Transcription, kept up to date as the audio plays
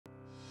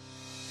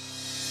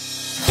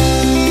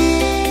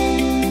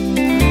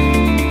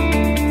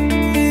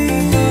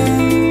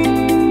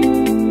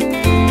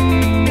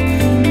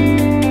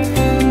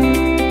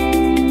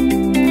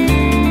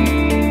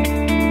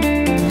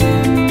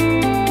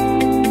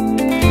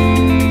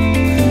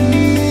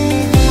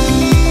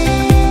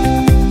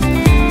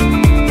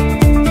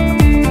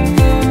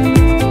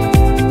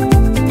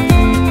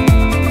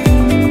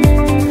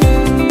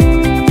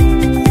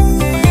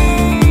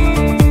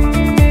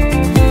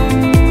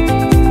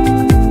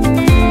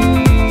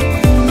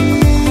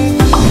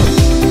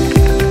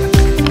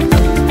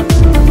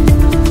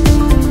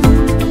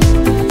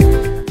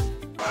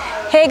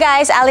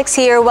guys, Alex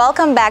here.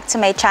 Welcome back to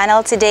my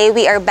channel. Today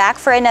we are back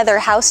for another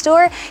house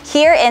tour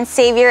here in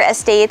Xavier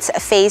Estates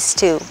Phase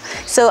 2.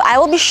 So I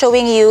will be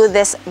showing you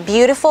this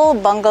beautiful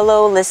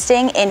bungalow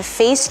listing in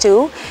Phase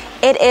 2.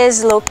 It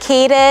is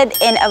located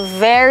in a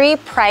very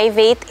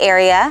private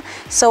area.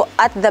 So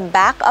at the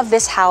back of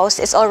this house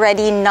is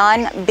already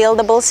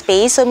non-buildable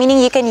space. So meaning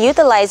you can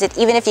utilize it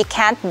even if you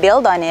can't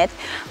build on it.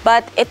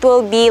 But it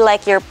will be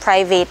like your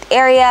private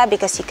area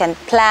because you can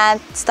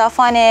plant stuff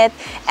on it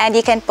and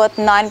you can put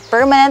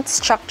non-permanent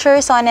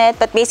structures on it.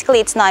 But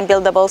basically it's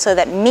non-buildable, so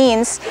that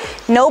means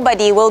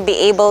nobody will be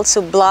able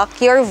to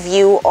block your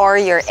view or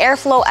your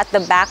airflow at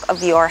the back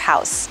of your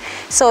house.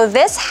 So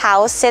this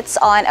house sits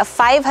on a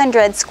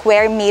 500 square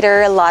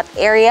meter lot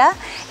area.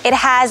 It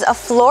has a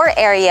floor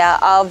area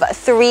of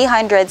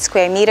 300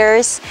 square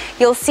meters.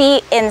 You'll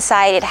see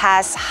inside it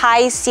has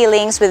high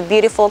ceilings with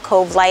beautiful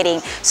cove lighting.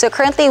 So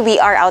currently we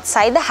are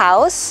outside the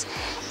house.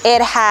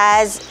 It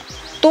has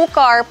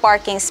 2-car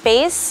parking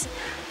space.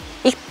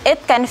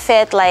 It can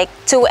fit like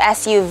 2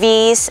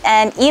 SUVs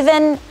and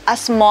even a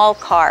small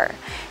car.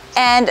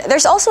 And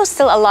there's also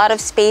still a lot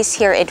of space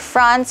here in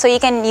front, so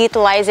you can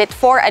utilize it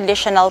for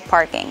additional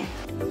parking.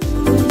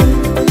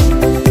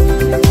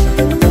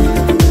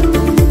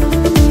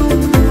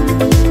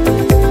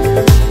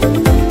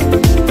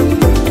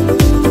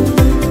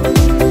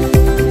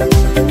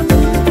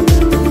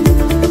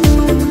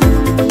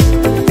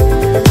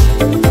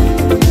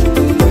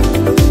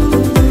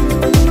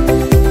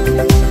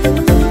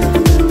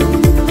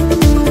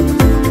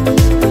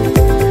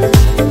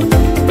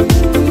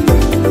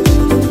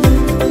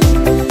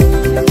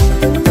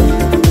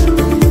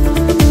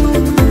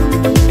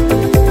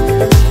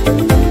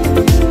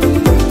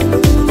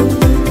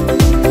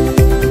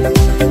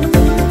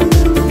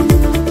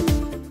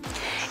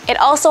 It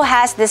also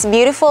has this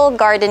beautiful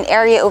garden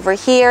area over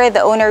here.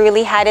 The owner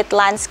really had it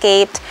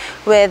landscaped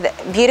with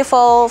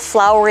beautiful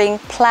flowering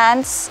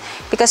plants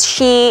because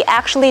she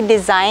actually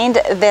designed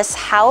this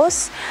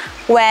house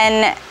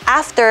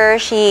after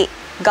she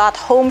got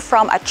home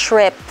from a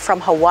trip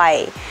from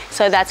Hawaii.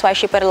 So that's why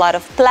she put a lot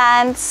of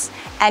plants,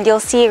 and you'll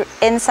see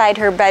inside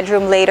her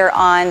bedroom later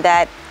on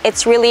that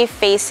it's really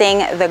facing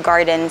the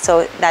garden,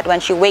 so that when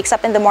she wakes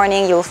up in the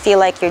morning, you'll feel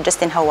like you're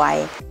just in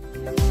Hawaii.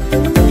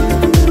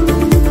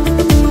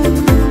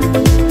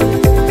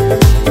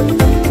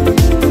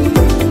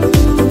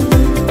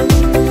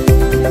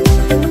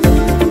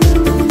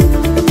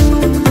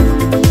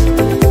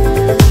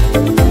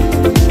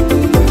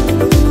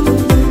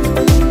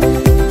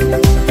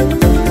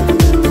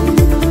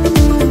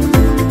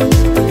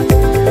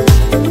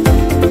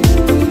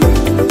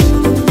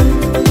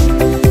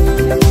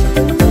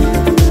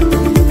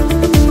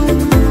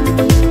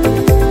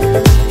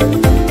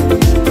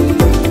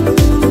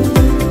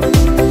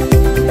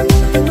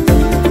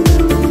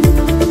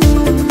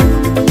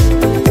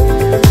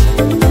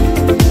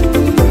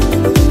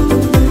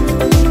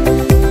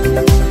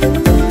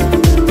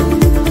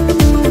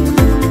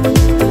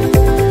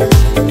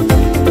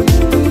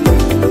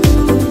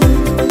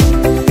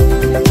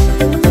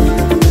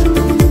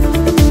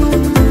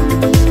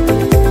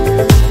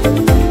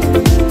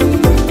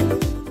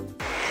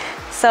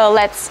 So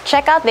let's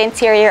check out the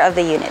interior of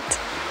the unit.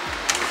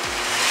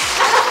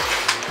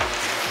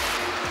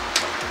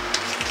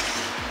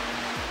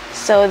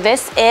 So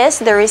this is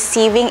the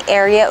receiving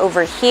area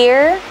over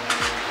here.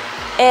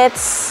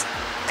 It's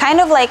kind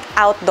of like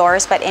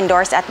outdoors but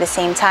indoors at the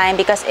same time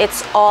because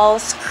it's all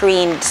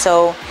screened.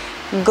 So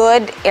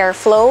good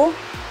airflow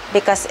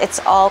because it's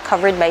all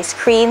covered by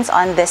screens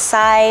on this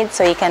side.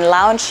 So you can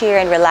lounge here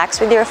and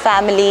relax with your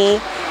family.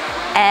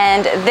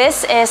 And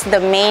this is the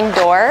main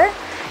door.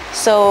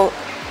 So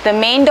the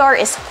main door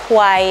is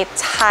quite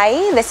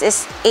high. This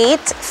is 8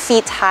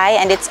 feet high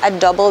and it's a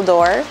double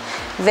door.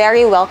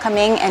 Very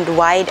welcoming and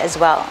wide as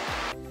well.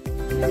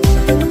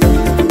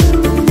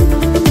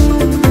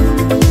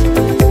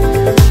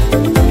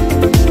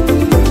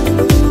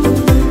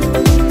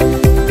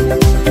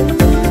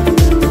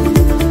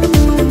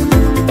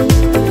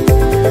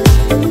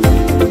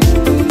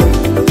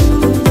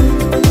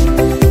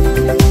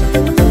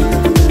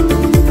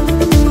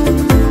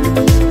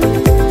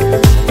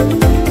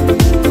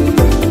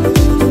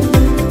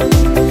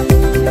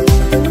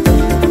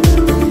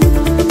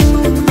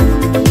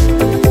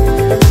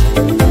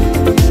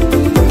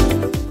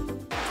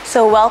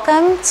 So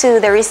welcome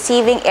to the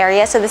receiving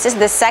area. So this is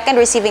the second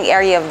receiving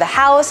area of the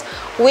house,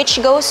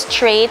 which goes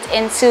straight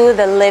into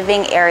the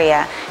living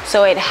area.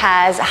 So it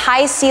has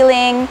high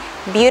ceiling,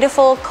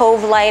 beautiful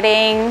cove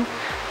lighting,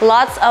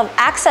 lots of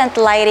accent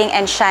lighting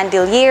and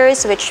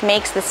chandeliers, which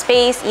makes the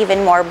space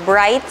even more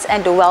bright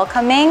and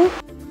welcoming.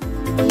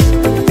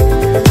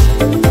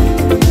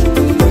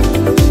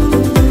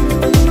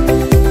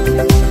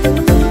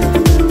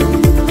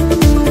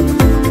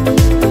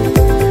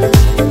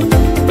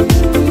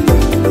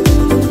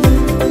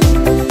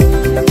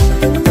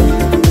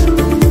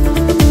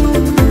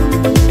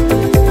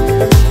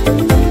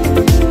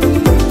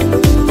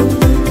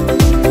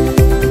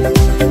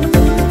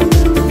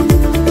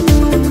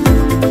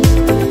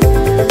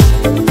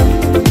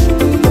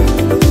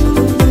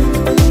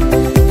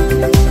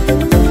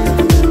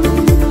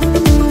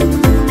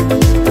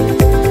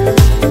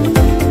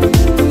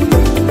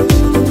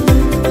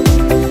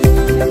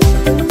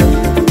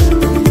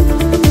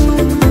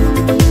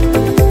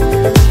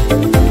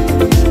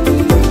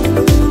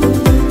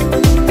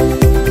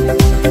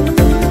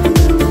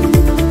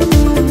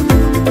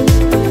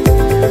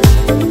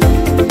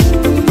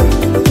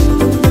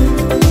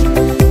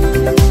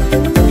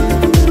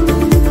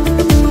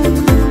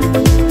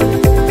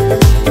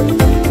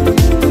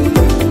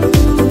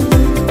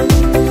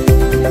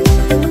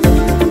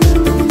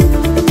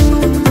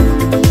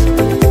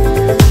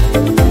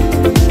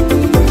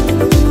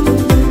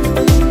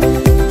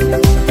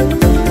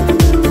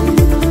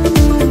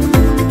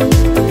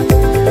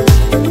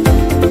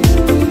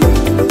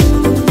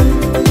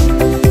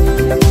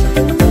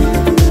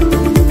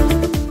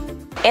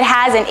 It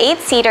has an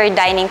 8-seater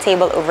dining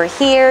table over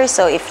here,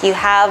 so if you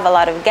have a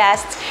lot of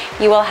guests,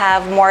 you will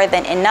have more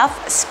than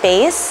enough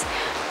space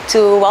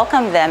to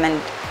welcome them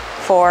and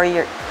for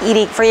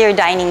your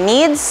dining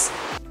needs.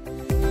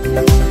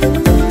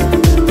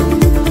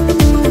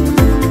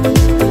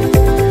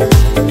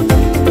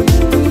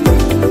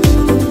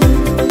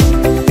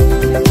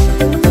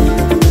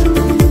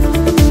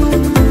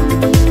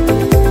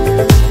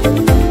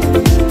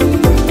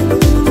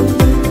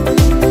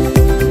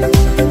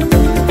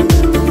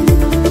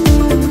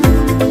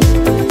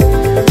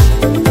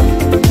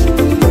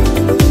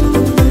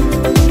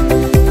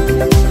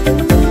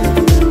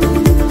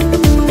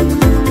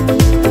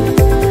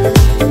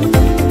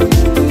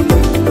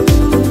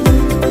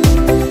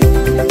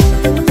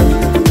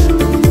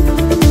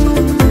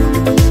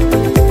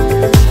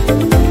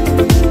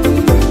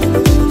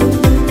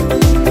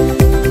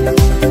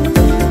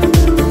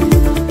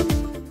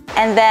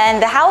 And then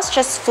the house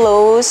just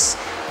flows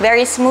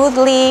very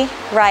smoothly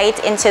right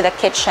into the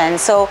kitchen.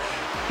 So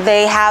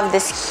they have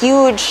this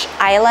huge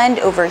island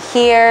over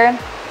here,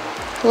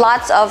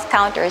 lots of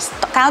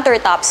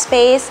countertop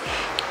space,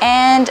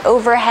 and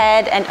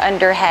overhead and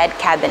underhead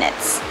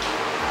cabinets.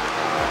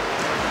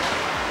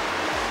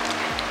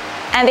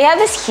 And they have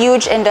this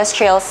huge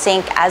industrial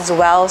sink as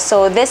well.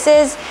 So this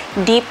is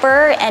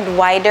deeper and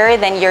wider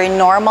than your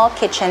normal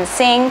kitchen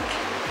sink.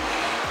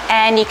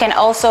 And you can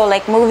also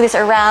like move this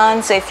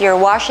around. So if you're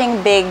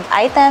washing big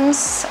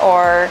items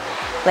or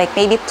like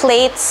maybe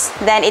plates,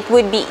 then it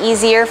would be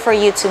easier for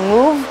you to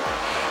move.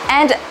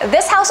 And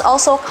this house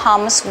also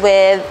comes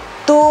with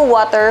 2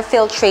 water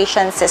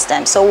filtration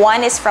systems. So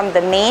one is from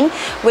the main,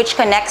 which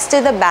connects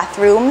to the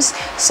bathrooms.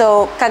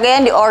 So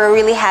Cagayan de Oro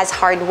really has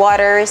hard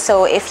water.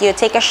 So if you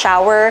take a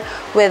shower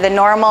with the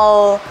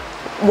normal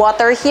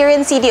water here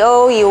in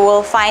CDO, you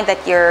will find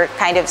that your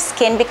kind of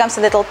skin becomes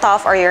a little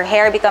tough or your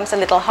hair becomes a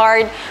little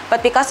hard.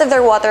 But because of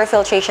their water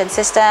filtration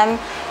system,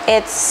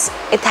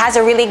 it has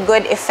a really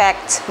good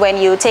effect when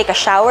you take a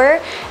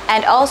shower.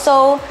 And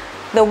also,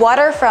 the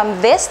water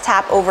from this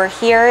tap over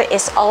here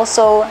is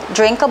also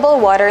drinkable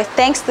water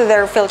thanks to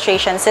their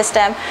filtration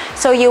system.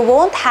 So you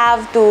won't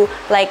have to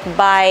like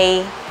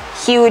buy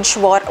huge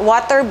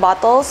water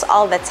bottles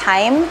all the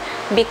time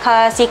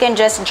because you can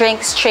just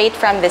drink straight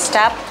from this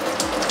tap,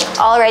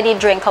 already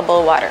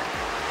drinkable water.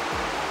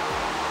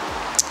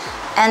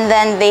 And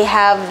then they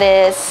have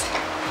this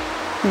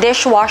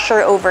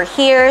dishwasher over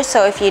here.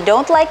 So if you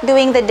don't like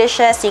doing the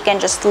dishes, you can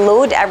just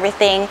load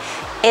everything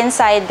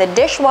inside the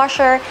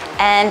dishwasher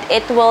and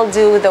it will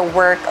do the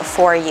work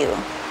for you.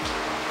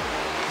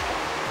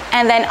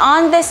 And then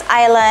on this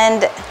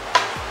island,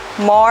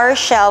 more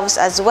shelves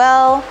as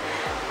well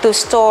to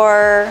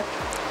store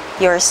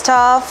your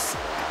stuff.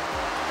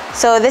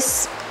 So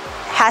this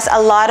has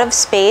a lot of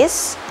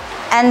space.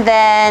 And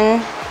then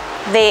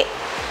they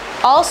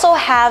also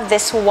have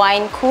this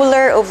wine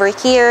cooler over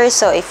here.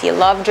 So if you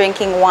love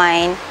drinking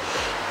wine,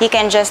 you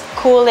can just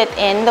cool it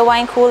in the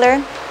wine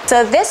cooler.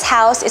 So this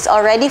house is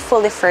already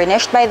fully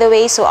furnished, by the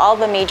way. So all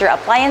the major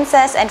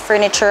appliances and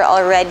furniture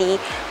already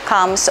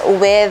comes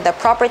with the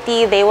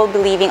property. They will be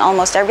leaving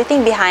almost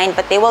everything behind,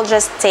 but they will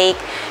just take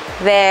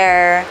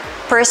their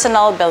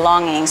personal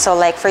belongings. So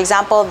like for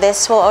example,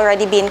 this will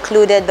already be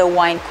included, the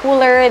wine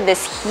cooler,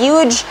 this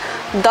huge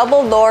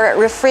double door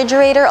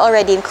refrigerator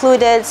already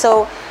included.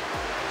 So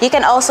you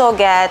can also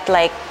get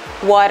like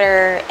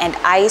water and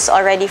ice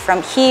already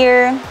from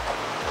here.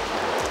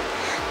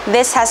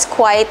 This has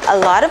quite a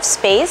lot of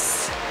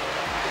space.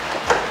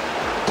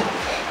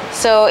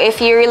 So if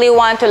you really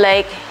want to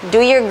like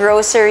do your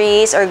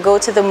groceries or go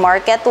to the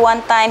market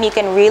one time, you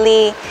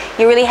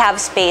really have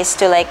space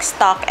to like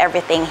stock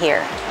everything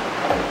here.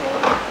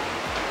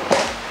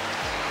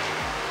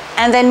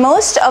 And then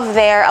most of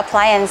their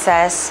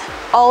appliances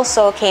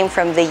also came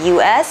from the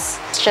US.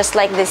 It's just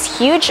like this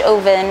huge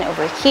oven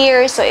over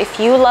here. So if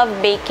you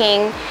love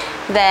baking,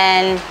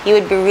 then you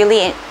would be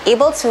really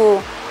able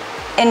to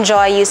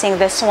enjoy using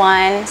this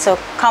one. So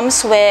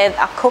comes with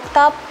a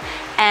cooktop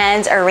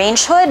and a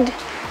range hood.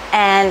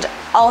 And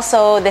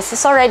also this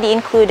is already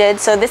included.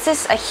 So this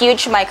is a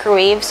huge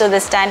microwave. So the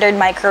standard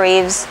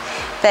microwaves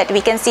that we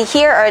can see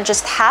here are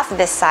just half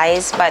this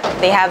size, but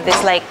they have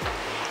this like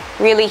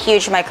really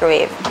huge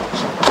microwave.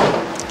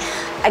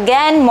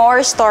 Again,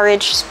 more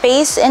storage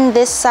space in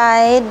this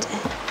side.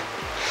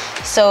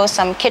 So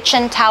some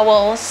kitchen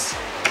towels.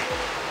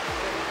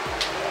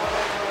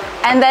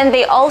 And then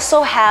they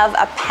also have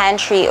a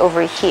pantry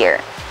over here.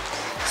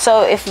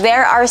 So if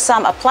there are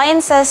some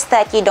appliances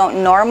that you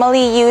don't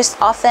normally use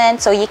often,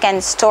 so you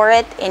can store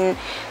it in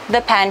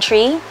the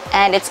pantry.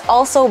 And it's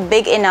also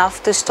big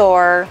enough to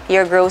store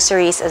your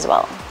groceries as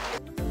well.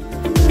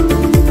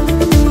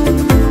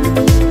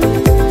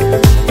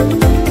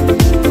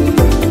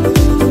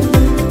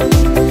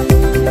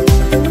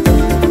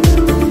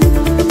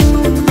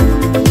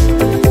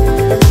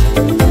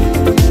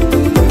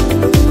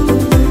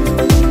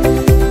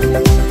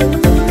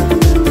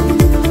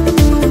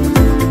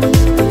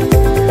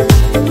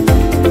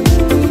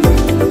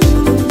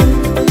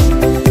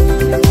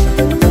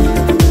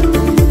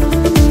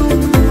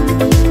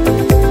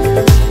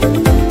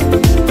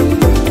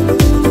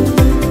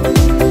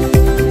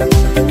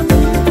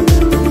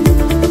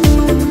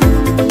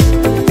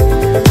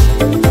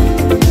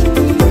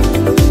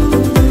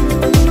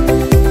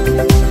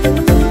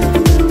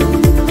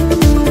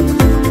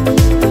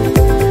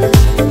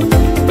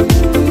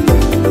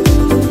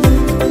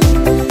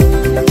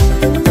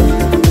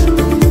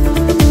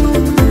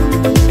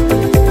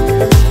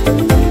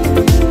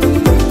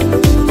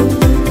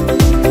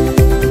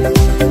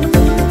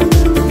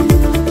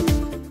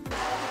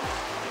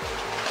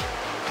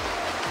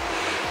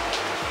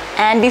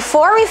 And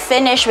before we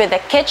finish with the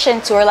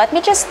kitchen tour, let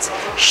me just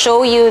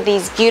show you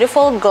these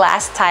beautiful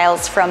glass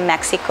tiles from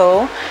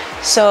Mexico.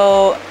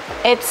 So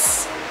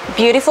it's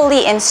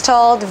beautifully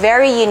installed,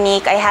 very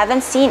unique. I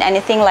haven't seen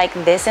anything like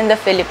this in the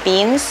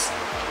Philippines.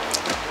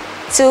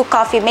 2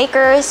 coffee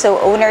makers, so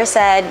owner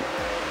said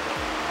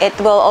it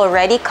will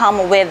already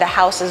come with the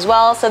house as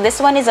well. So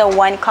this one is a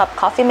 1-cup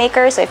coffee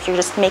maker. So if you're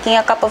just making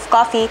a cup of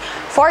coffee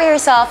for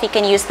yourself, you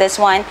can use this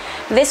one.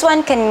 This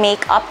one can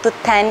make up to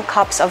 10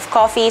 cups of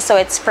coffee, so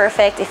it's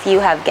perfect if you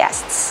have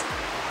guests.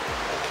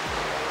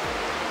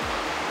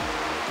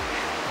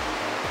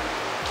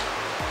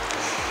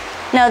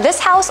 Now this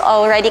house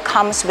already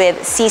comes with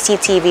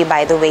CCTV,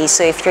 by the way,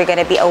 so if you're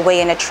gonna be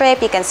away on a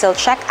trip, you can still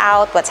check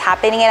out what's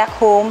happening at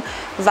home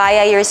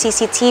via your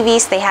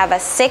CCTVs. They have a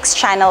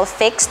 6-channel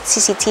fixed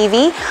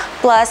CCTV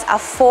plus a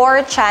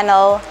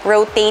 4-channel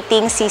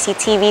rotating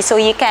CCTV, so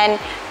you can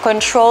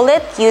control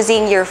it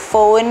using your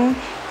phone.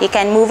 You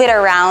can move it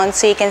around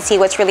so you can see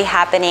what's really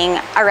happening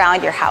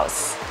around your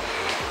house.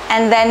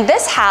 And then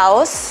this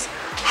house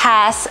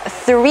has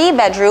 3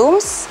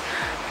 bedrooms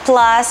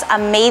plus a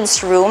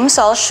maid's room.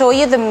 So I'll show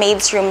you the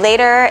maid's room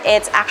later.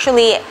 It's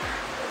actually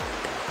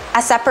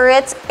a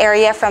separate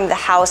area from the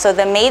house. So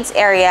the maid's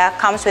area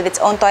comes with its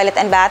own toilet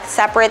and bath,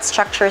 separate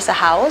structures a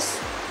house.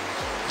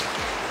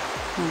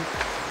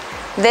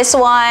 This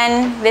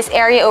one, this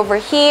area over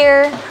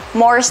here,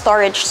 more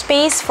storage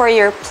space for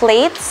your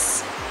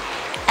plates.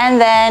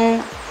 And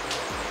then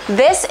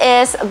this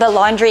is the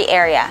laundry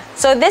area.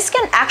 So this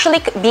can actually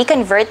be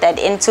converted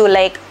into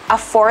like a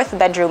 4th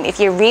bedroom.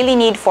 If you really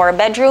need 4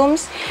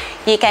 bedrooms,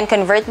 you can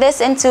convert this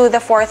into the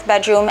 4th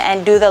bedroom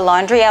and do the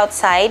laundry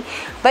outside.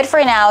 But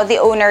for now, the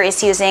owner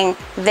is using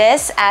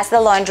this as the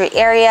laundry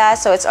area.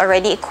 So it's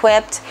already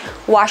equipped,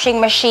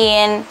 washing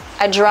machine,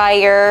 a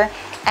dryer,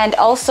 and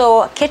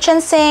also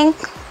kitchen sink,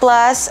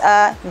 plus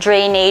a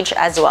drainage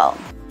as well.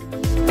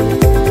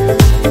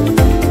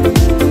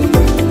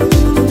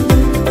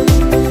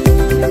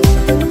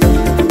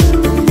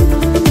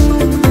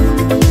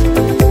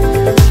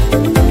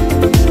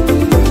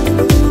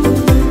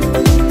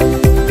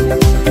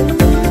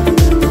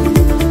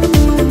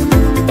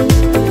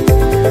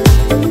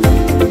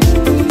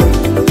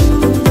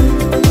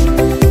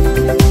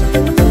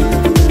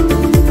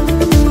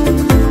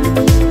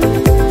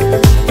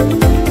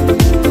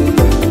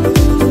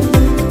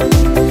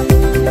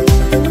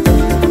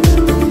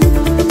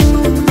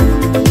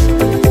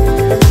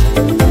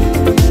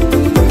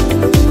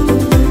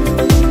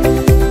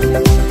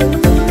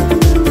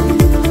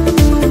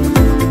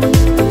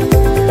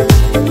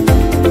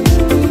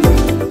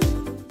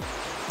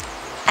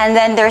 And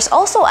then there's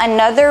also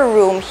another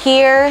room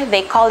here.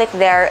 They call it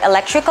their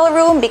electrical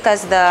room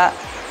because the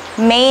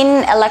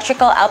main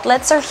electrical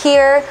outlets are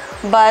here.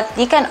 But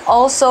you can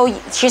also,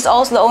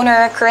 the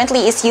owner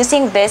currently is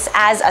using this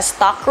as a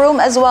stock room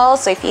as well.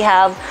 So if you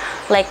have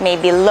like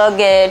maybe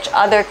luggage,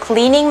 other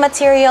cleaning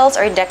materials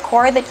or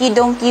decor that you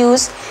don't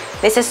use,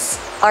 this is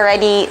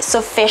already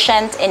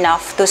sufficient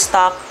enough to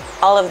stock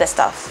all of the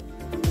stuff.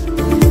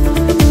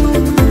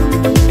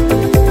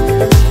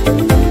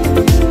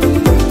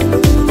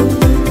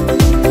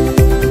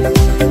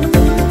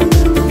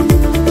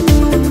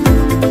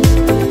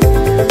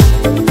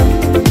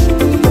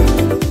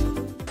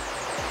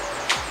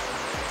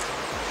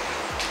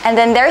 And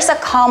then there's a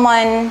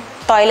common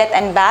toilet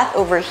and bath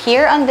over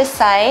here on this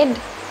side.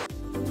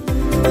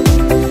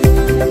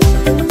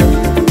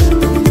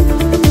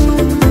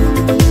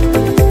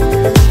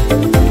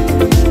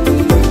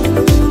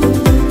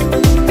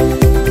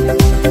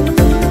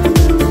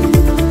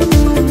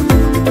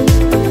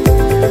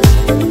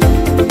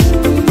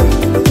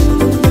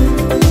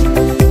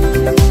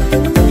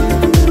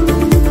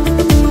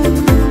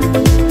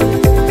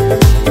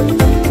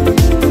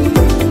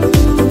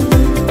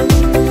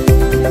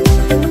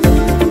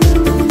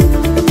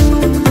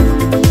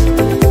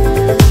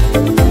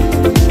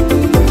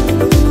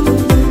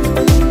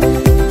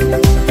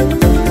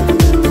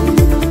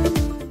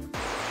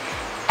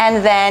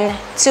 And then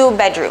 2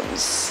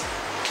 bedrooms.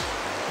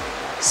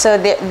 So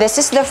this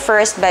is the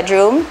first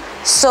bedroom.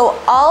 So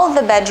all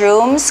the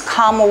bedrooms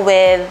come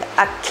with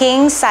a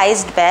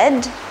king-sized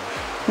bed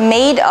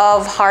made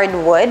of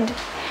hardwood,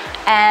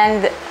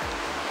 and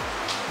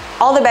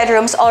all the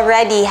bedrooms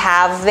already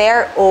have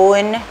their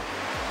own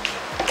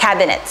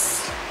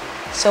cabinets.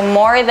 So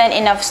more than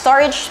enough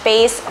storage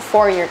space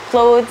for your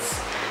clothes.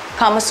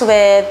 Comes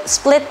with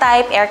split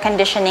type air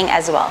conditioning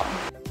as well.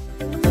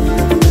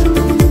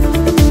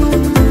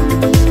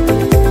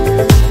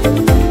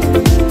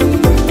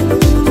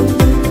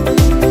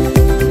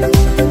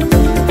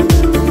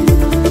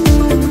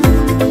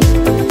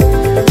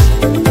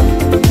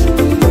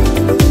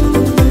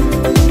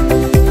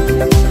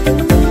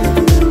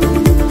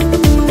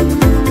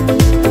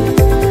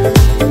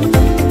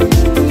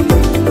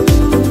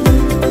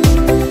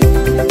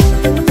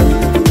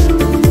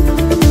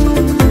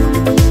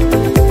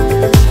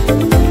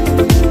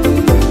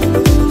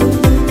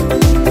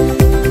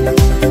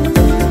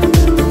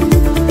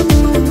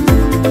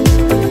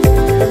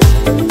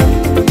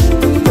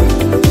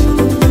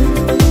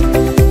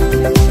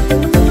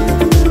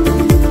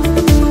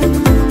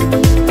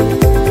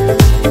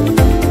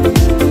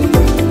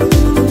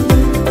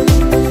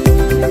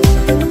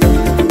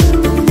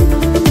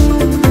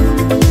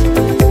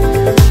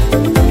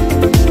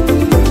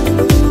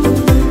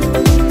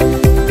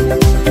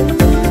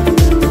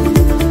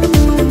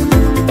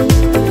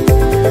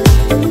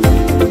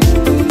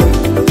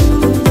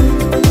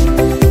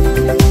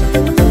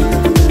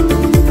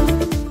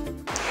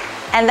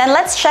 And then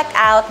let's check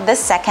out the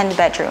second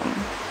bedroom.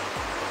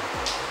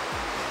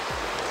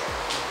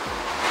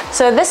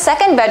 So this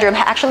second bedroom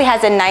actually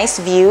has a nice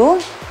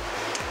view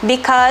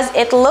because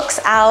it looks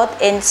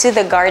out into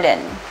the garden.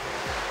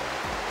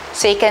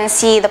 So you can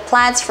see the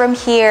plants from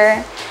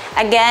here.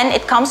 Again,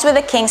 it comes with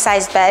a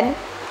king-size bed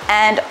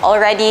and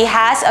already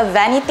has a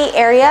vanity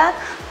area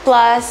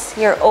plus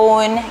your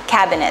own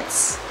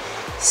cabinets.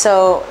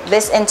 So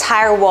this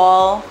entire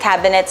wall,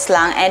 cabinets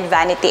lang, and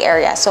vanity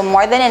area. So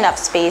more than enough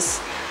space,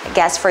 I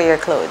guess, for your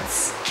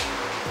clothes.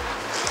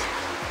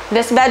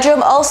 This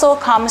bedroom also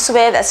comes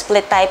with a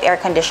split type air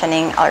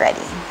conditioning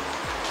already.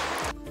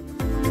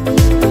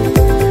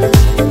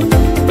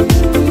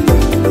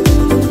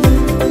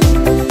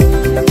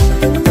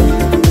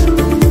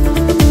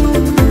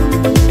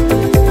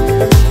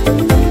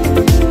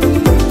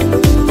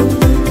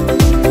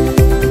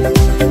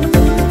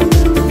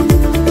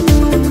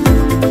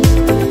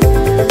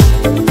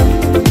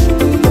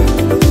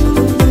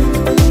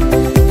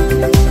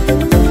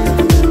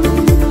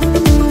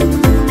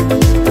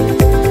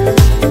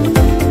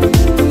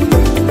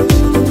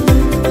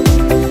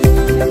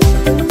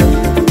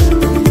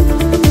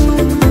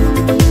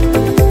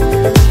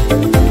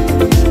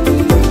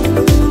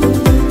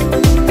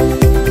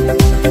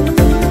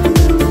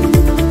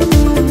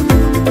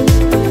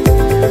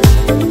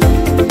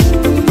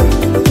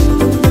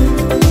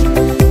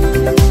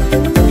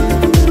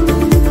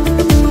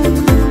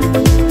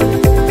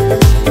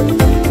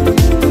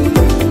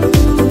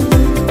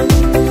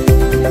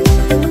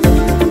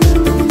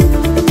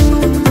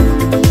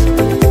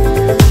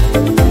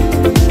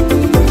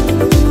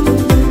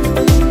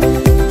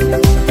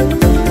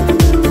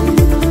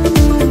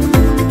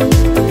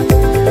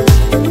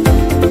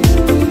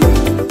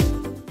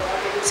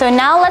 So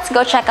now let's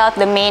go check out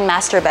the main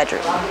master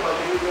bedroom.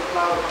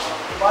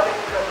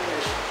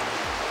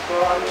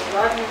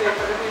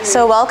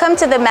 So welcome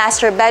to the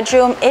master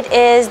bedroom. It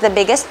is the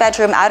biggest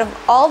bedroom out of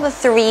all the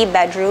 3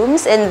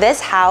 bedrooms in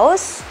this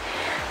house,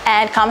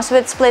 and comes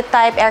with split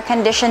type air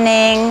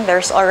conditioning.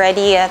 There's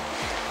already a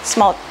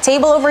small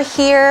table over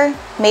here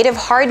made of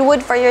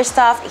hardwood for your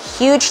stuff,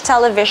 huge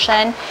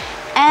television.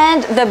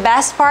 And the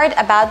best part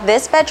about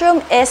this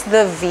bedroom is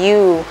the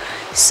view.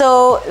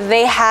 So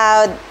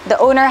the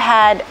owner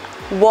had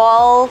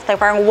wall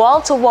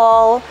to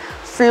wall,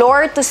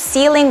 floor to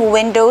ceiling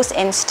windows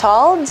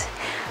installed,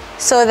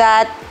 so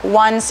that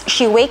when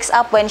she wakes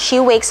up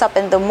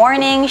in the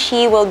morning,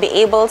 she will be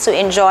able to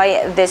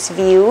enjoy this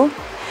view.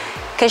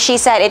 Because she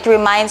said it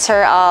reminds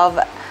her of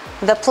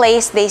the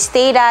place they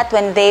stayed at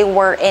when they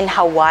were in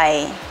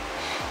Hawaii.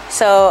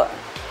 So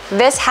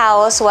this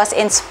house was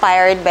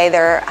inspired by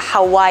their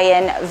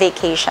Hawaiian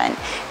vacation.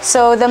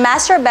 So the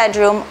master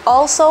bedroom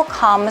also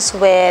comes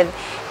with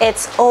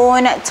its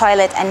own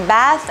toilet and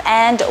bath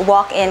and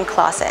walk-in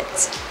closet.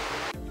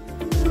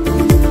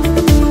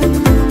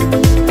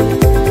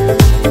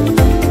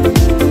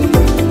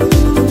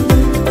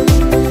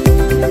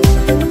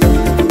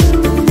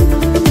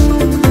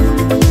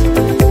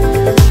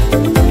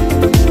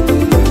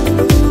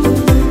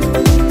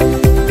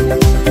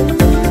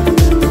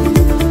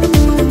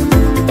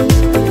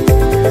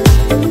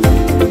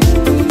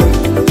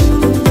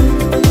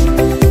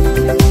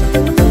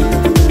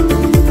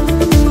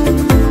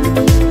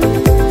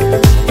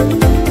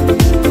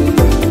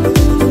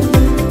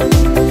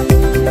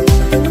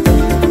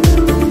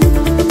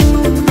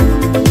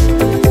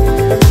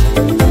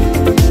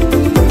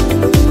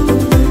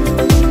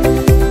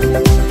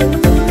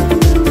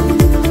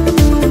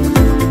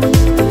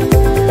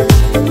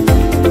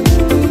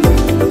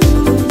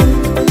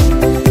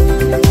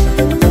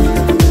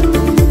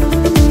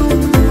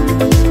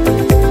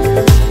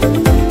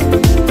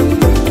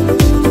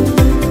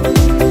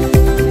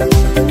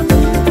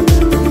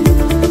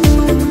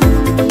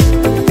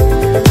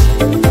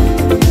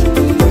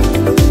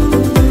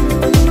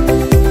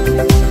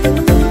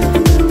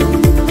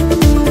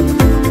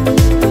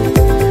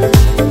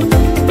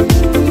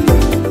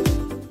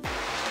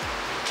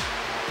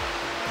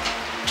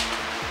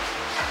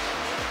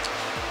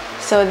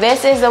 So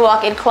this is the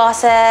walk-in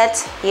closet.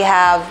 You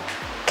have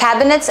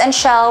cabinets and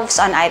shelves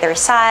on either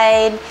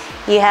side.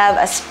 You have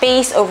a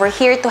space over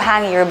here to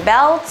hang your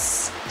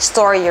belts,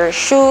 store your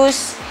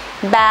shoes,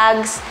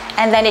 bags,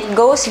 and then it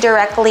goes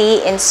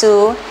directly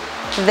into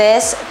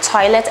this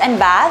toilet and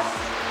bath.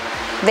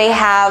 They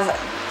have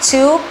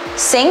 2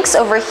 sinks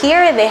over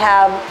here. They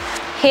have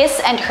his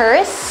and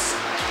hers,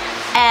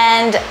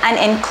 and an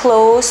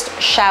enclosed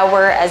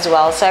shower as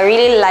well. So I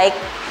really like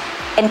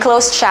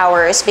enclosed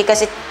showers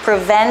because it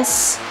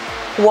prevents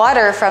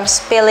water from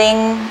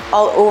spilling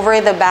all over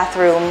the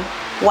bathroom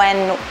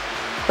when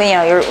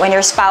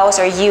your spouse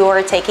or you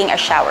are taking a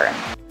shower.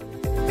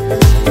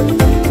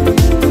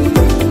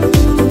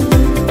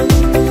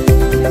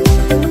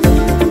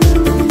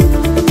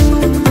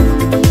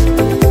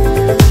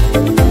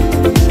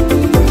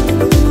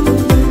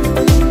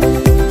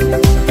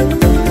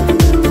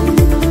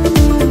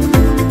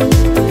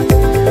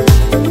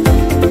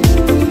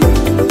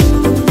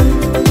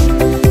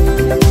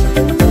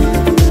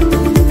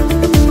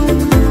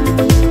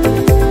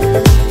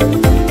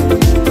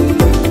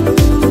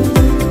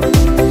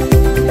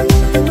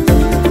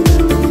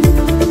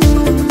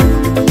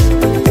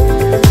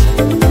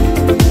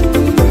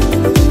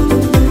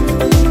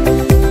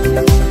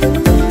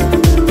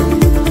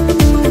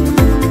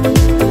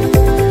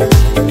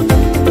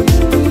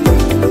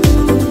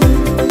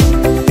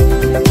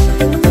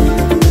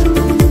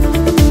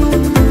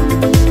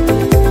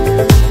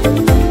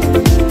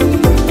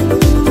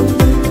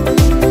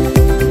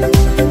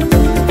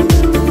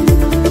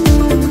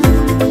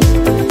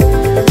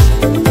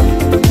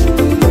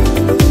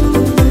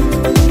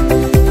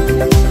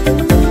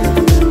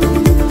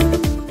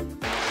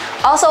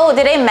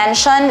 did I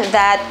mention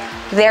that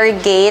their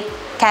gate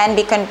can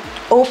be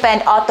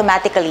opened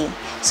automatically?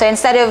 So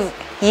instead of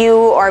you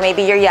or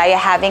maybe your yaya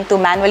having to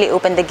manually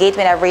open the gate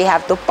whenever you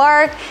have to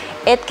park,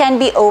 it can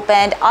be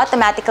opened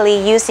automatically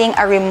using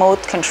a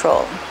remote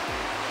control.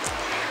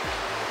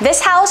 This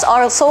house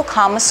also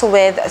comes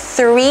with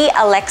 3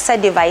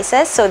 Alexa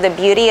devices. So the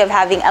beauty of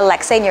having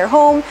Alexa in your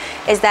home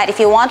is that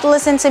if you want to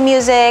listen to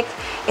music,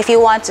 if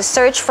you want to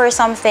search for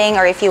something,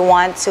 or if you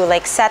want to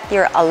like set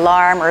your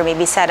alarm or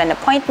maybe set an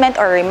appointment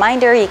or a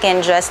reminder, you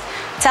can just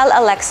tell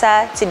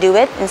Alexa to do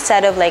it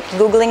instead of like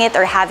Googling it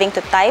or having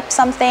to type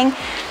something.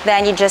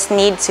 Then you just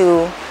need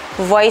to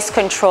voice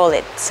control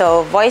it.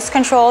 So voice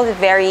control is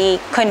very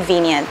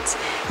convenient.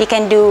 You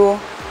can do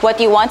what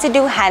you want to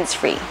do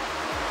hands-free.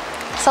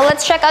 So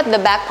let's check out the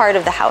back part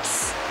of the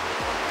house.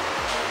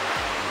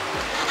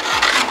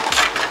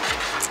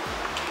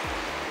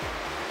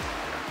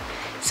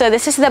 So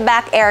this is the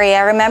back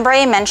area. Remember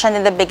I mentioned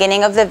in the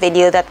beginning of the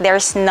video that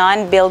there's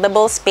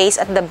non-buildable space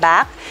at the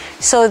back.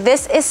 So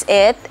this is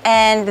it,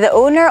 and the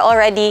owner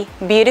already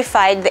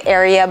beautified the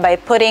area by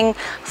putting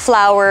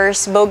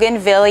flowers,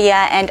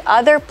 bougainvillea, and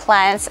other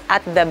plants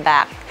at the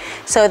back.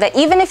 So that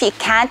even if you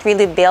can't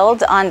really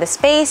build on the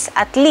space,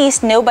 at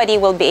least nobody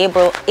will be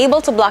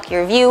able to block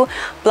your view,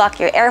 block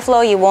your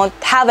airflow. You won't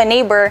have a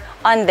neighbor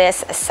on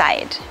this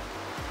side.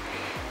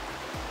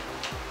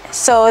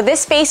 So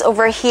this space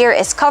over here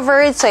is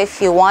covered. So if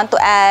you want to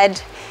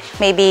add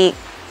maybe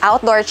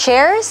outdoor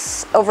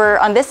chairs over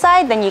on this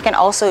side, then you can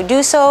also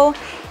do so.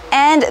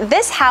 And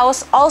this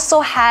house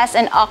also has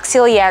an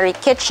auxiliary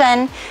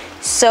kitchen.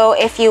 So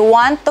if you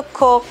want to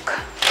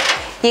cook,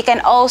 you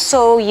can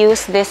also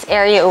use this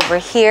area over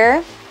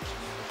here.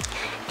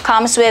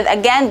 Comes with,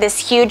 again, this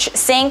huge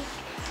sink.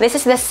 This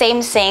is the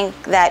same sink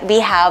that we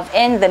have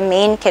in the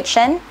main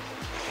kitchen.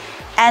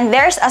 And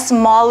there's a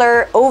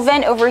smaller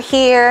oven over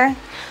here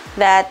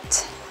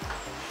that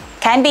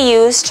can be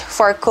used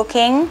for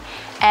cooking,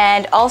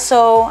 and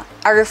also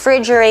a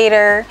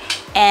refrigerator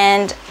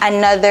and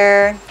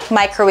another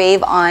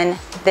microwave on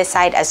this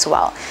side as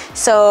well.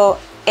 So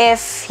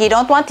if you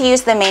don't want to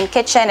use the main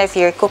kitchen, if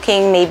you're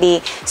cooking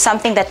maybe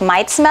something that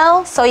might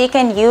smell, so you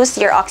can use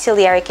your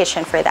auxiliary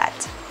kitchen for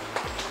that.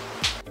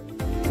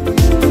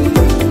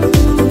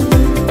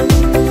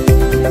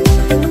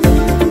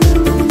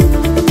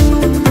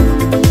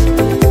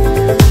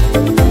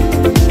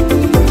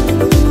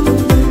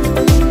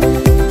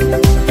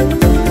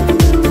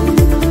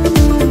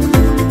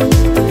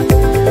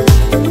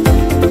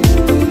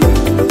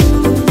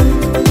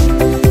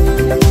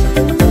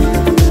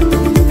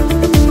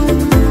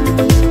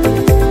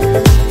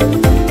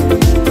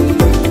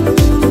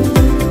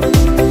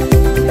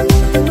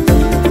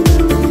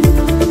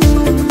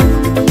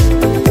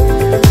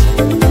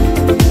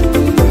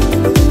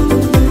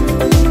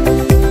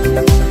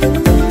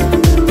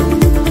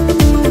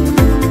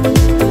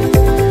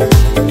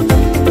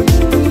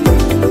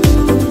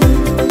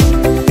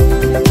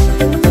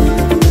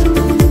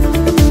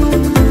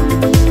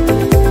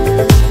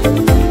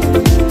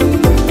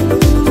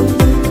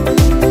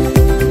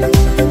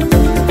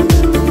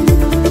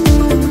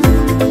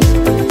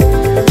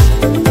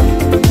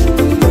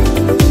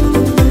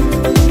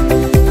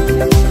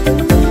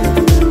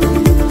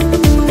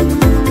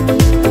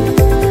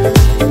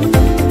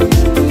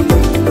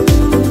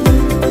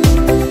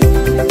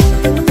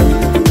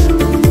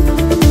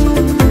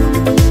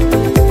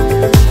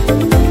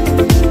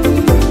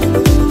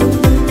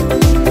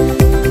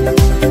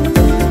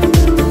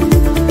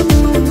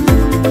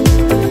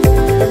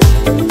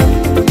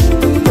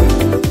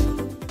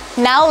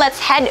 Now let's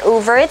head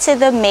over to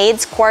the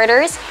maid's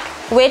quarters,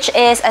 which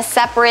is a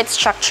separate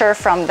structure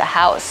from the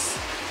house.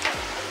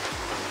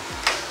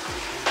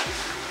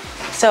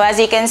 So as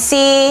you can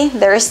see,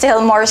 there's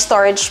still more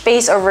storage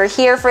space over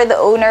here for the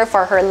owner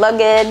for her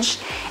luggage.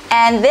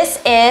 And this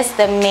is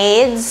the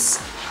maid's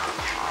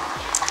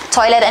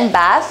toilet and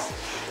bath.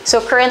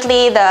 So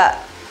currently the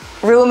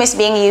room is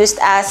being used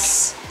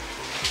as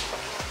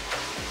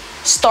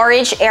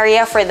storage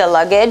area for the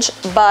luggage,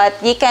 but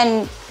you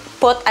can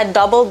put a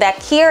double deck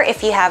here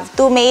if you have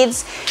 2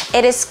 maids.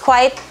 It is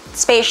quite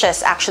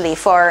spacious actually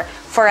for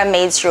a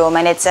maid's room,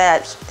 and it's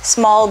a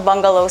small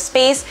bungalow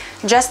space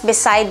just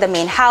beside the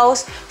main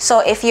house.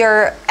 So if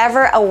you're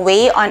ever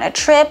away on a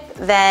trip,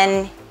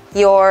 then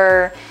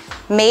your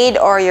maid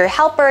or your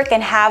helper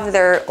can have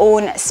their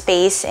own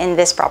space in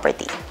this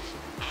property.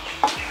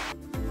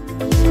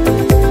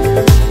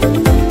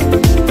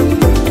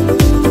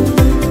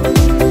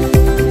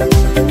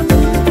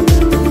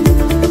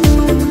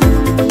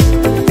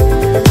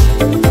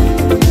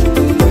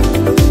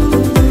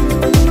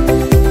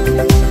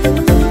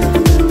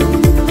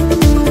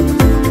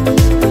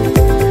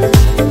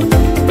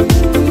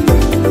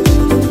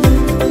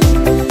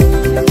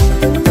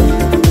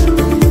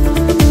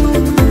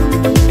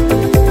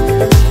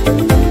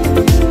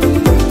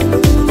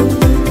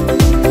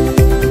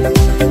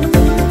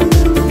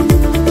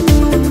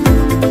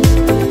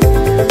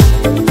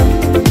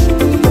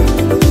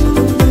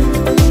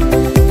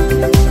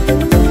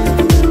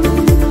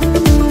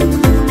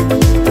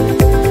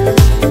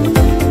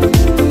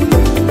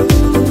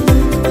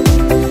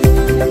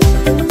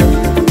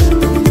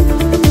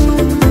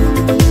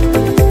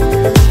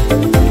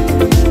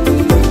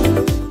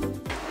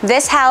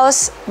 This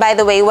house, by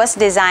the way, was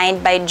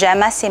designed by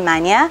Gemma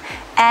Simania,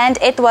 and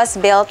it was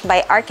built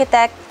by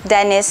architect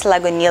Dennis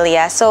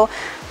Lagunilla. So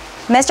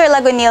Mr.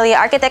 Lagunilla,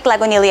 Architect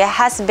Lagunilla,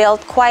 has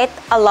built quite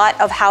a lot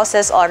of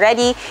houses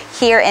already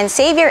here in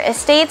Xavier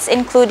Estates,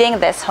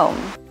 including this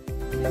home.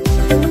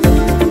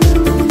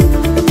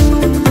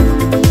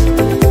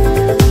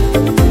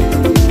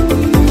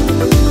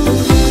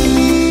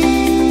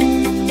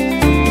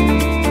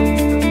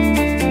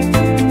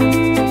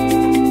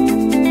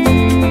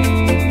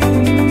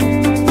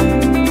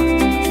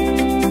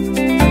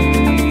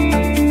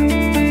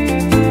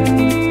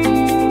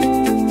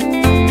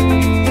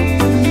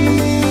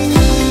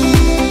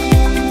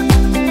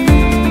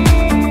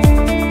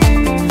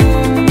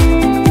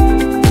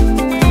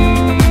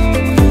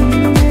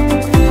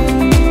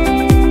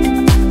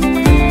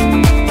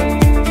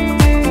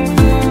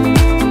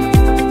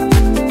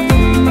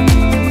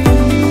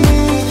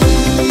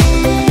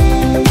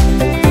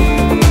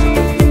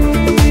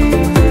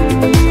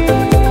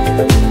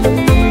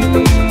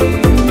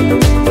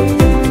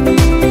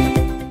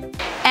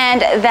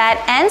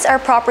 That ends our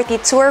property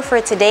tour for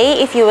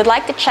today. If you would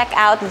like to check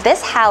out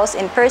this house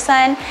in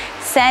person,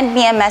 send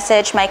me a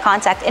message. My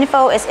contact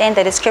info is in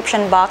the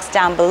description box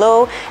down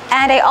below.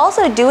 And I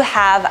also do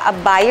have a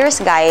buyer's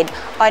guide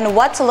on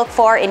what to look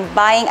for in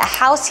buying a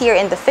house here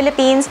in the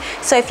Philippines.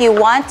 So if you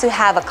want to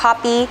have a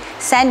copy,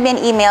 send me an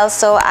email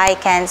so I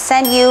can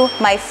send you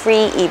my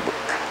free ebook.